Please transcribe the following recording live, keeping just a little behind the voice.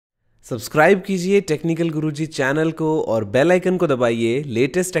Subscribe कीजिए technical गुरुजी channel को और बेल आइकन को दबाइए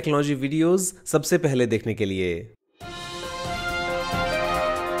लेटेस्ट टेक्नोलॉजी वीडियोस सबसे पहले देखने के लिए।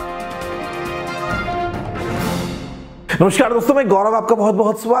 नमस्कार दोस्तों, मैं गौरव आपका बहुत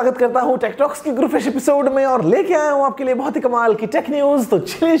बहुत स्वागत करता हूं टेकटॉक्स की ग्रुप एपिसोड में और लेके आया हूं आपके लिए बहुत ही कमाल की टेक न्यूज। तो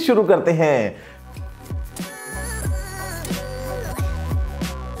चलिए शुरू करते हैं।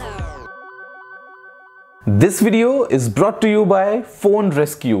 This video is brought to you by Phone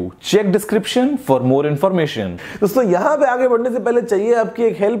Rescue. Check description for more information. दोस्तों यहाँ पे आगे बढ़ने से पहले चाहिए आपकी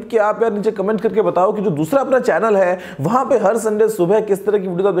एक हेल्प कि आप यार नीचे कमेंट करके बताओ कि जो दूसरा अपना चैनल है वहां पे हर संडे सुबह किस तरह की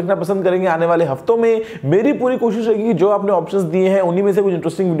वीडियो आप देखना पसंद करेंगे आने वाले हफ्तों में। मेरी पूरी कोशिश रहेगी कि जो आपने ऑप्शंस दिए हैं उन्हीं में से कुछ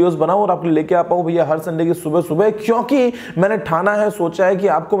इंटरेस्टिंग वीडियोस बनाऊं और आपको लेके आ पाऊं भैया हर संडे की सुबह सुबह, क्योंकि मैंने ठाना है, सोचा है कि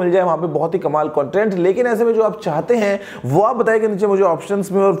आपको मिल जाए वहां पे बहुत ही कमाल कंटेंट। लेकिन ऐसे में जो आप चाहते हैं वो आप बताइए नीचे मुझे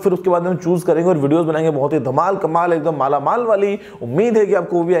ऑप्शंस में, और फिर उसके बाद हम चूज करेंगे और वीडियोस बनाएंगे बहुत ही धमाल कमाल एकदम माला माल वाली। उम्मीद है कि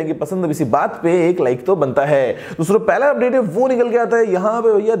आपको वो भी आएगी पसंद। अब इसी बात पे एक लाइक तो बनता है। दूसरा पहला अपडेट है वो निकल के आता है यहाँ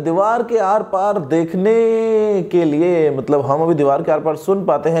पे भैया दीवार के आर पार देखने के लिए, मतलब हम अभी दीवार के आर पार सुन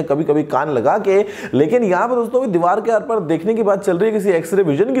पाते हैं कभी कभी कान लगा के, लेकिन यहाँ पे दोस्तों अभी दीवार के आर पार देखने की बात चल रही है किसी एक्सरे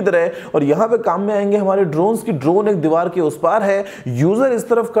विजन की तरह। और यहाँ पे काम में आएंगे हमारे ड्रोन्स की। ड्रोन एक दीवार के उस पार है, यूजर इस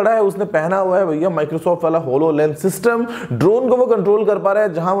तरफ खड़ा है, उसने पहना हुआ है भैया माइक्रोसॉफ्ट वाला होलो लेंस सिस्टम। ड्रोन को वो कंट्रोल कर पा रहा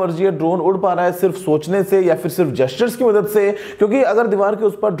है, जहां मर्जी है ड्रोन उड़ पा रहा है सिर्फ सोचने से या फिर सिर्फ जेस्चर्स की मदद से। क्योंकि अगर दीवार के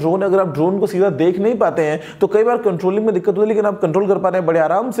उस पर ड्रोन, अगर आप ड्रोन को सीधा देख नहीं पाते हैं तो कई बार कंट्रोलिंग में दिक्कत होती है, लेकिन आप कंट्रोल कर पा रहे हैं बड़े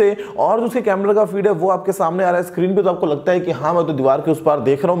आराम से। और जो उसके कैमरा का फीड है वो आपके सामने आ रहा है स्क्रीन पे, तो आपको लगता है कि हाँ मैं तो दीवार के उस पार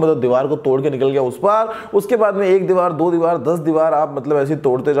देख रहा हूं, मैं तो दीवार को तोड़ के निकल गया उस पार। उसके बाद में एक दीवार, दो दीवार, 10 दीवार आप मतलब ऐसे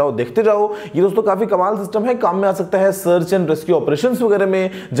तोड़ते जाओ, देखते जाओ। ये दोस्तों काफी कमाल सिस्टम है, काम में आ सकता है सर्च एंड रेस्क्यू ऑपरेशंस वगैरह में,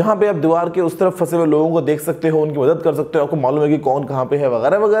 जहां पे आप दीवार के उस तरफ फंसे हुए लोगों को देख सकते हो, उनकी मदद कर सकते हो, आपको मालूम है कि कौन कहां पे है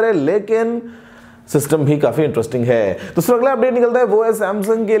वगैरह वगैरह। लेकिन सिस्टम भी काफी इंटरेस्टिंग है। तो अगला अपडेट निकलता है वो है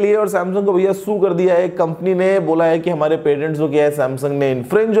सैमसंग के लिए, और सैमसंग को भैया सू कर दिया है। कंपनी ने बोला है कि हमारे पेटेंट्स को किया है सैमसंग ने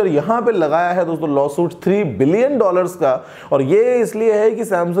इन्फ्रिंज, और यहां पे लगाया है दोस्तों लॉसूट $3 बिलियन का। और ये इसलिए है कि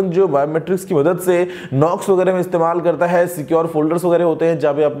सैमसंग जो बायोमेट्रिक्स की मदद से नॉक्स वगैरह में इस्तेमाल करता है, सिक्योर फोल्डर्स वगैरह होते हैं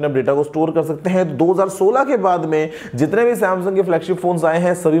जहां पे अपने डेटा को स्टोर कर सकते हैं। 2016 के बाद में जितने भी सैमसंग के फ्लैगशिप फोन्स आए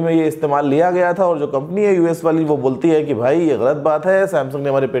हैं सभी में ये इस्तेमाल लिया गया था। और जो कंपनी है यूएस वाली वो बोलती है कि भाई ये गलत बात है, सैमसंग ने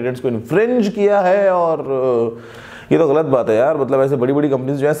हमारे पेटेंट्स को इन्फ्रिंज किया है। और ये तो गलत बात है यार, मतलब ऐसे बड़ी बड़ी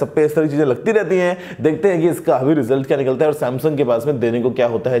कंपनीज जो है सब पे इस तरह की चीजें लगती रहती हैं। देखते हैं कि इसका अभी रिजल्ट क्या निकलता है और सैमसंग के पास में देने को क्या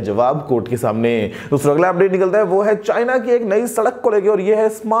होता है जवाब कोर्ट के सामने। दूसरा अगला अपडेट निकलता है वो है चाइना की एक नई सड़क को लेकर, और ये है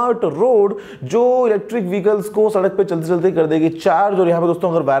स्मार्ट रोड, जो इलेक्ट्रिक व्हीकल्स को सड़क पे चलते चलते कर देगी चार्ज। और यहाँ पे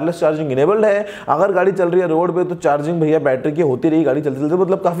दोस्तों अगर वायरलेस चार्जिंग इनेबल्ड है, अगर गाड़ी चल रही है रोड पे तो चार्जिंग भैया बैटरी की होती रही गाड़ी चलते चलते,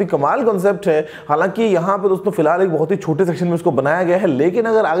 मतलब काफी कमाल कॉन्सेप्ट है। हालांकि यहाँ पे दोस्तों फिलहाल एक बहुत ही छोटे सेक्शन में इसको बनाया गया है, लेकिन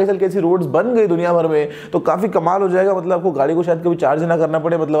अगर आगे चल के ऐसी रोड्स बन गई दुनिया भर में तो काफी कमाल हो जाएगा। मतलब आपको गाड़ी शायद कभी चार्ज ना करना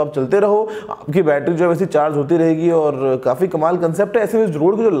पड़े, मतलब आप चलते रहो, आपकी बैटरी जो है वैसे चार्ज होती रहेगी। और काफी कमाल कंसेप्ट है। ऐसे में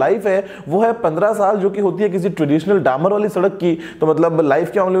रोड की जो लाइफ है वो है 15 साल, जो कि होती है किसी ट्रेडिशनल डामर वाली सड़क की। तो मतलब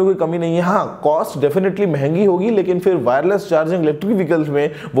लाइफ के मामले में कोई कमी नहीं है। हाँ, कॉस्ट डेफिनेटली महंगी होगी, लेकिन फिर वायरलेस चार्जिंग इलेक्ट्रिक व्हीकल्स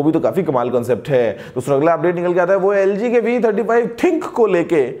में वो भी तो काफी कमाल कंसेप्ट है। दूसरा अगला अपडेट निकल के आता है वो एलजी के V35 थिंक को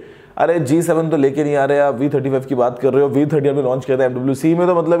लेके। अरे G7 तो लेके नहीं आ रहे, आप V35 की बात कर रहे हो। V30 अभी लॉन्च किया था MWC में,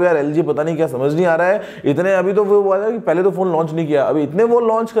 तो मतलब यार LG पता नहीं क्या समझ नहीं आ रहा है। इतने अभी तो वो कि पहले तो फोन लॉन्च नहीं किया, अभी इतने वो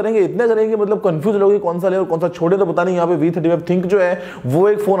लॉन्च करेंगे, इतने करेंगे, मतलब कंफ्यूज लोगे कौन सा ले और कौन सा छोड़े। तो पता नहीं यहाँ पे V35 थिंक जो है वो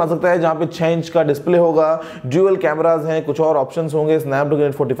एक फोन आ सकता है जहाँ पे 6 इंच का डिस्प्ले होगा, ड्यूअल कैमराज हैं, कुछ और ऑप्शन होंगे,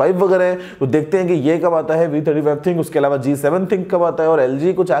 स्नैपड्रैगन 845 वगैरह। तो देखते हैं कि ये कब आता है V35 थिंक। उसके अलावा G7 थिंक कब आता है, और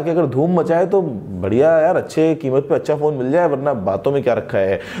LG कुछ आके अगर धूम मचाए तो बढ़िया यार, अच्छे कीमत पे अच्छा फोन मिल जाए, वरना बातों में क्या रखा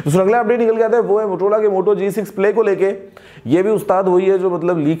है। दूसरा अगला अपडेट निकल के आता है वो है मोटोरोला के Moto G6 प्ले को लेके। ये भी उस्ताद वही है जो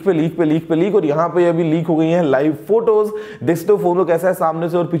मतलब लीक पे लीक पे लीक पे लीक, और यहाँ पे अभी लीक हो गई हैं लाइव फोटोज। देख सकते हो फोन को कैसा है सामने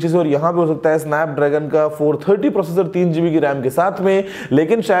से और पीछे से। और यहाँ पे हो सकता है स्नैपड्रैगन का 430 प्रोसेसर 3 GB की रैम के साथ में,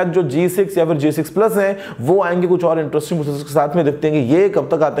 लेकिन शायद जो G6 या फिर G6 प्लस है वो आएंगे कुछ और इंटरेस्टिंग प्रोसेसर के साथ में। देखते हैं कि ये कब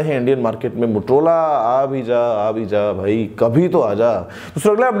तक आते हैं इंडियन मार्केट में। मोटोरोला आ भी जा भाई, कभी तो आ जा।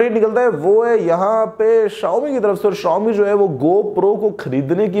 दूसरा अगला अपडेट निकलता है वो है यहाँ पे Xiaomi की तरफ से। और Xiaomi जो है वो GoPro को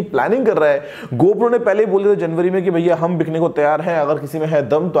खरीदने की प्लानिंग कर रहा है। GoPro ने पहले ही बोल दिया था जनवरी में कि भैया हम बिकने को तैयार हैं, अगर किसी में है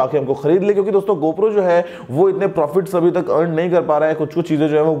दम तो आके हमको खरीद ले। क्योंकि दोस्तों GoPro जो है वो इतने प्रॉफिट्स अभी तक अर्न नहीं कर पा रहा है, कुछ चीजें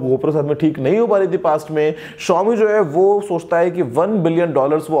जो है वो GoPro साथ में ठीक नहीं हो पा रही थी पास्ट में। Xiaomi जो है वो सोचता है कि $1 बिलियन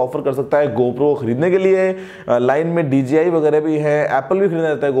वो ऑफर कर सकता है GoPro खरीदने के लिए। लाइन में DJI वगैरह भी है, एप्पल भी खरीदना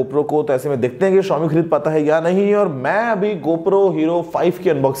रहता है GoPro को। तो ऐसे में देखते हैं कि Xiaomi खरीद पाता है या नहीं। और मैं अभी GoPro Hero 5 की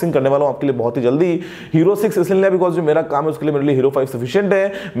अनबॉक्सिंग करने वाला हूं आपके लिए बहुत ही जल्दी। Hero 6 इसलिए बिकॉज जो मेरा काम है उसके लिए मेरे लिए Hero 5 सफिशिएंट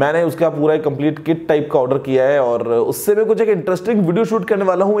है। मैंने उसका पूरा कंप्लीट किट टाइप का ऑर्डर किया है, और उससे मैं कुछ एक इंटरेस्टिंग वीडियो शूट करने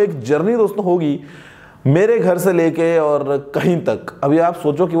वाला हूं। एक जर्नी दोस्तों होगी, मेरे घर से लेके और कहीं तक, अभी आप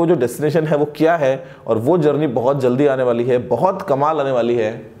सोचो कि वो जो डेस्टिनेशन है वो क्या है, और वो जर्नी बहुत जल्दी आने वाली है, बहुत कमाल आने वाली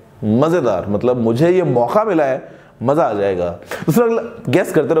है, मजेदार। मतलब मुझे ये मौका मिला है, मजा आ जाएगा। दूसरा अगला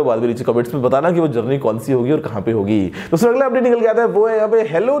गेस करते रहो, बाद में नीचे कमेंट्स में बताना कि वो जर्नी कौन सी होगी और कहाँ पे होगी। दूसरा अगला अपडेट निकल के आता है वो है यहाँ पे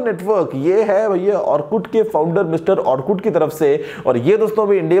हेलो नेटवर्क। ये है भैया ऑर्कुट के फाउंडर मिस्टर ऑर्कुट की तरफ से, और ये दोस्तों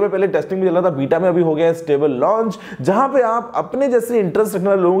अभी इंडिया में पहले टेस्टिंग में चल रहा था, बीटा में अभी हो गया है स्टेबल लॉन्च, जहां पे आप अपने जैसे इंटरेस्ट रखने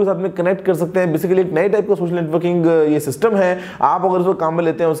वाले लोगों के साथ में कनेक्ट कर सकते हैं। बेसिकली एक नए टाइप का सोशल नेटवर्किंग ये सिस्टम है। आप अगर उसको काम में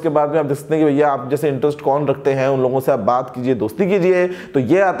लेते हैं, उसके बाद में आप देख सकते हैं कि भैया आप जैसे इंटरेस्ट कौन रखते हैं, उन लोगों से आप बात कीजिए, दोस्ती कीजिए। तो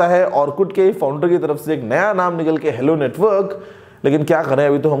ये आता है ऑर्कुट के फाउंडर की तरफ से एक नया नाम निकल के हेलो नेटवर्क। लेकिन क्या करें,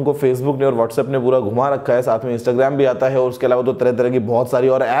 अभी तो हमको फेसबुक ने और व्हाट्सएप ने पूरा घुमा रखा है, साथ में इंस्टाग्राम भी आता है, और उसके अलावा तो तरह तरह की बहुत सारी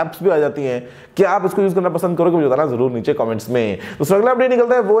और ऐप्स भी आ जाती हैं। क्या आप इसको यूज करना पसंद करोगे, मुझे बताना जरूर नीचे कमेंट्स में। तो अगला अपडेट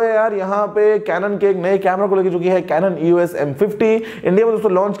निकलता है वो है यार यहाँ पे कैनन के एक नए कैमरा को लेकर, जो कि है कैनन EOS M50। इंडिया में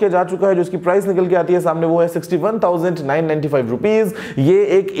दोस्तों लॉन्च किया जा चुका है, जो इसकी प्राइस निकल के आती है सामने वो है 61,995 रुपीज। ये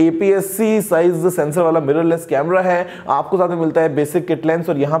एक APS-C साइज सेंसर वाला मिररलेस कैमरा है। आपको साथ में मिलता है बेसिक किट लेंस,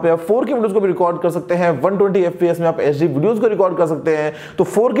 और यहाँ पे आप 4K वीडियोस को भी रिकॉर्ड कर सकते हैं। 120 FPS में आप HD वीडियोस को रिकॉर्ड कर सकते हैं। तो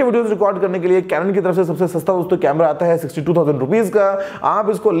 4K वीडियोस रिकॉर्ड करने के लिए कैनन की तरफ से सबसे सस्ता दोस्तों कैमरा आता है 62,000 रुपीज का। आप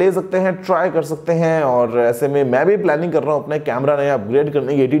इसको ले सकते हैं, ट्राई कर सकते हैं। और ऐसे में मैं भी प्लानिंग कर रहा हूं अपने कैमरा नया अपग्रेड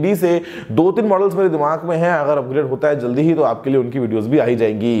करने की 80D से। 2-3 मॉडल्स मेरे दिमाग में हैं, अगर अपग्रेड होता है जल्दी ही तो आपके लिए उनकी वीडियोस भी आ ही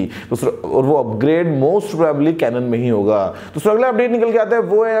जाएंगी। और वो अपग्रेड मोस्ट प्रोबेबली कैनन में ही होगा। तो अगला अपडेट निकल के आता है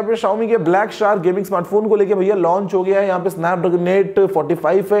वो है यहाँ पे Xiaomi के ब्लैक शार्क गेमिंग स्मार्टफोन को लेकर भैया लॉन्च हो गया है। यहाँ पे स्नैपड्रैगन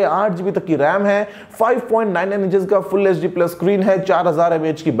 845 है, 8GB तक की रैम है, 5.99 इंचेस का फुल HD प्लस स्क्रीन है, 4000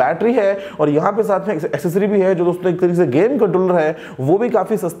 mAh की बैटरी है, और यहाँ पे साथ में एक्सेसरी भी है जो दोस्तों एक तरीके से गेम कंट्रोलर है, वो भी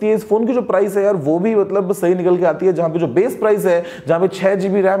काफी सस्ती है। इस फोन की जो प्राइस है यार वो भी मतलब सही निकल के आती है, जहाँ पे जो बेस प्राइस है, जहाँ पे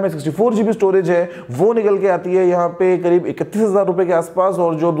 6GB रैम है, 64GB स्टोरेज है, वो निकल के आती है यहाँ पे करीब 31,000 रुपए के आसपास।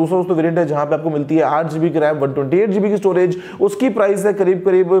 और जो दूसरा दोस्तों वेरिएंट है जहाँ पे आपको मिलती है 8GB की रैम, 128GB की स्टोरेज, उसकी प्राइस है करीब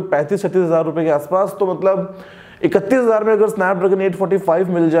 35-36,000 रुपए के आसपास। तो मतलब 31,000 में अगर स्नैपड्रैगन 845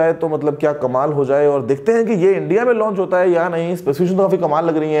 मिल जाए तो मतलब क्या कमाल हो जाए। और देखते हैं कि ये इंडिया में लॉन्च होता है या नहीं। स्पेसिफिकेशन तो काफी कमाल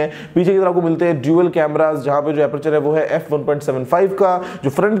लग रही है। पीछे की तरफ आपको मिलते हैं ड्यूअल कैमरास, जहां पे जो एपर्चर है वो है f1.75 का, जो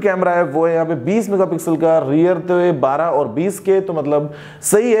फ्रंट कैमरा है वो है यहाँ पे 20 मेगापिक्सल का, रियर तो 12 और 20 के। तो मतलब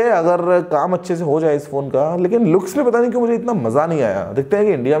सही है अगर काम अच्छे से हो जाए इस फोन का। लेकिन लुक्स में पता नहीं क्यों मुझे इतना मजा नहीं आया। देखते हैं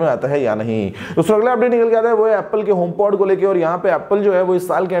कि इंडिया में आता है या नहीं। तो अगला अपडेट निकल के आता है वो है एप्पल के होम पॉड को लेकर, और यहाँ पे एप्पल जो है वो इस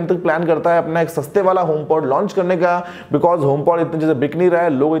साल के एंड तक प्लान करता है अपना एक सस्ते वाला होम पॉड लॉन्च करने का। बिकॉज होम पॉड इतने अच्छे से बिक नहीं रहा है,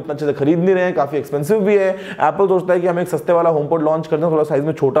 लोग इतना अच्छे से खरीद नहीं रहे हैं, काफी एक्सपेंसिव भी है। एप्पल सोचता है कि हम एक सस्ते वाला होम पॉड लॉन्च करते हैं, थोड़ा साइज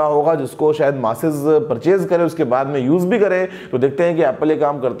में छोटा होगा, जिसको शायद मासेस परचेज करे, उसके बाद में यूज भी करे। तो देखते हैं कि एप्पल ये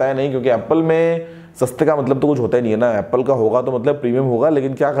काम करता है नहीं, क्योंकि एप्पल में सस्ते का मतलब तो कुछ होता ही नहीं है ना। एप्पल का होगा तो मतलब प्रीमियम होगा,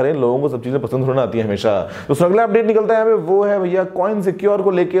 लेकिन क्या करें, लोगों को सब चीजें पसंद होना आती है हमेशा। तो अगला अपडेट निकलता है यहाँ पे वो है भैया कॉइन सिक्योर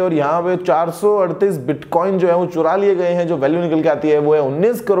को लेके, और यहाँ पे 438 बिटकॉइन जो है वो चुरा लिए गए हैं। जो वैल्यू निकल के आती है वो है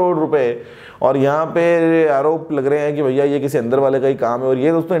 19 करोड़ रुपए। और यहाँ पे आरोप लग रहे हैं कि भैया ये किसी अंदर वाले का ही काम है। और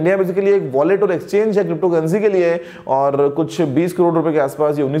ये दोस्तों इंडिया बेसिकली एक वॉलेट और एक्सचेंज है क्रिप्टो करेंसी के लिए, और कुछ 20 करोड़ रुपए के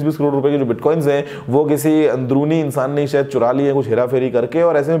आसपास, ये 19-20 करोड़ रुपए के जो बिटकॉइंस हैं वो किसी अंदरूनी इंसान ने शायद चुरा लिए, कुछ हेरा फेरी करके।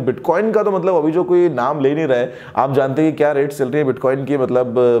 और ऐसे में बिटकॉइन का तो मतलब अभी जो कोई नाम ले नहीं रहा है। आप जानते हैं कि क्या रेट चल रही है बिटकॉइन की,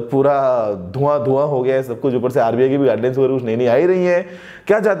 मतलब पूरा धुआं हो गया है सब कुछ। ऊपर से RBI की भी गाइडलाइंस वगैरह कुछ नई आ ही रही है।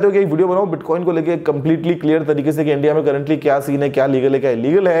 क्या चाहते हो कि एक वीडियो बनाओ बिटकॉइन को लेकर कंप्लीटली क्लियर तरीके से कि इंडिया में करंटली क्या सीन है, क्या लीगल है, क्या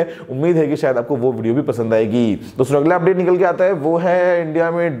इलीगल है। उम्मीद है कि शायद आपको वो वीडियो भी पसंद आएगी। दोस्तों अगला अपडेट निकल के आता है वो है इंडिया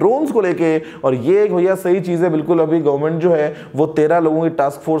में ड्रोन्स को लेके, और ये एक भैया सही चीज है बिल्कुल। अभी गवर्नमेंट जो है वो 13 लोगों की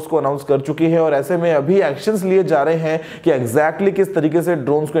टास्क फोर्स को अनाउंस कर चुकी है, और ऐसे में अभी एक्शंस लिए जा रहे हैं कि एग्जैक्टली किस तरीके से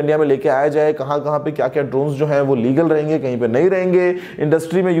ड्रोन्स को इंडिया में लेके आया जाए, कहां पे क्या क्या ड्रोन्स जो है वो लीगल रहेंगे, कहीं पे नहीं रहेंगे,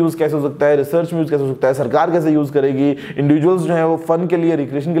 इंडस्ट्री में यूज कैसे हो सकता है, रिसर्च में यूज कैसे हो सकता है, सरकार कैसे यूज करेगी, इंडिविजुअल्स जो है वो फन के लिए,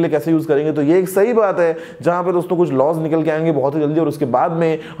 रिक्रिएशन के लिए कैसे यूज करेंगे। तो ये एक सही बात है जहां पे दोस्तों कुछ लॉज निकल के आएंगे बहुत ही जल्दी, और उसके बाद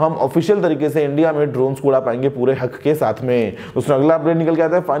में हम ऑफिशियल तरीके से इंडिया में ड्रोन्स को उड़ा पाएंगे पूरे हक के साथ में। उसमें अगला अपडेट निकल के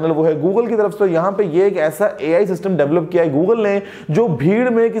आता है फाइनल, वो है गूगल की तरफ से। यहाँ पे ये एक ऐसा AI सिस्टम डेवलप किया है गूगल ने, जो भीड़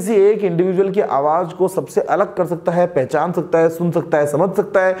में किसी एक इंडिविजुअल की आवाज को सबसे अलग कर सकता है, पहचान सकता है, सुन सकता है, समझ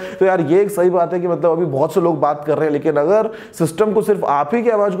सकता है। तो यार ये एक सही बात है कि मतलब अभी बहुत से लोग बात कर रहे हैं, लेकिन अगर सिस्टम को सिर्फ आप ही की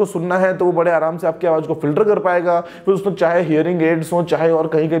आवाज को सुनना है तो वो बड़े आराम से आपकी आवाज को फिल्टर कर पाएगा। फिर उसमें चाहे हियरिंग एड्स हो, चाहे और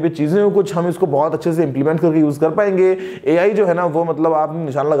कहीं भी चीजें हो, कुछ हम इसको बहुत अच्छे से इंप्लीमेंट करके यूज कर पाएंगे। AI जो है ना वो मतलब आपने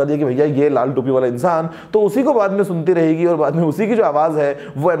निशान लगा दिया कि भैया ये लाल टोपी वाला इंसान, तो उसी को बाद में सुनती रहेगी, और बाद में उसी की जो आवाज है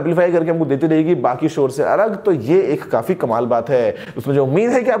वो एम्पलीफाई करके हमको देती रहेगी बाकी शोर से अलग। तो ये एक काफी कमाल बात है। उसमें जो उम्मीद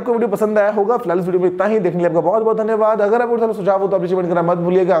है कि आपको वीडियो पसंद आया होगा। फिलहाल इस वीडियो में इतना ही। देखने के लिए आपका बहुत बहुत धन्यवाद। अगर आपको सुझाव हो तो अपनी करना मत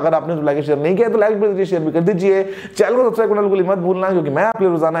भूलिएगा। अगर आपने तो लाइक शेयर नहीं किया तो लाइक भी दीजिए, शेयर भी कर दीजिए। चैनल को सब्सक्राइब करना बिल्कुल मत भूलना, क्योंकि मैं आपके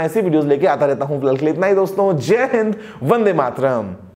लिए रोजाना ऐसी वीडियोस लेके आता रहता हूं। फिलहाल के लिए इतना ही दोस्तों। जय हिंद, वंदे मातरम।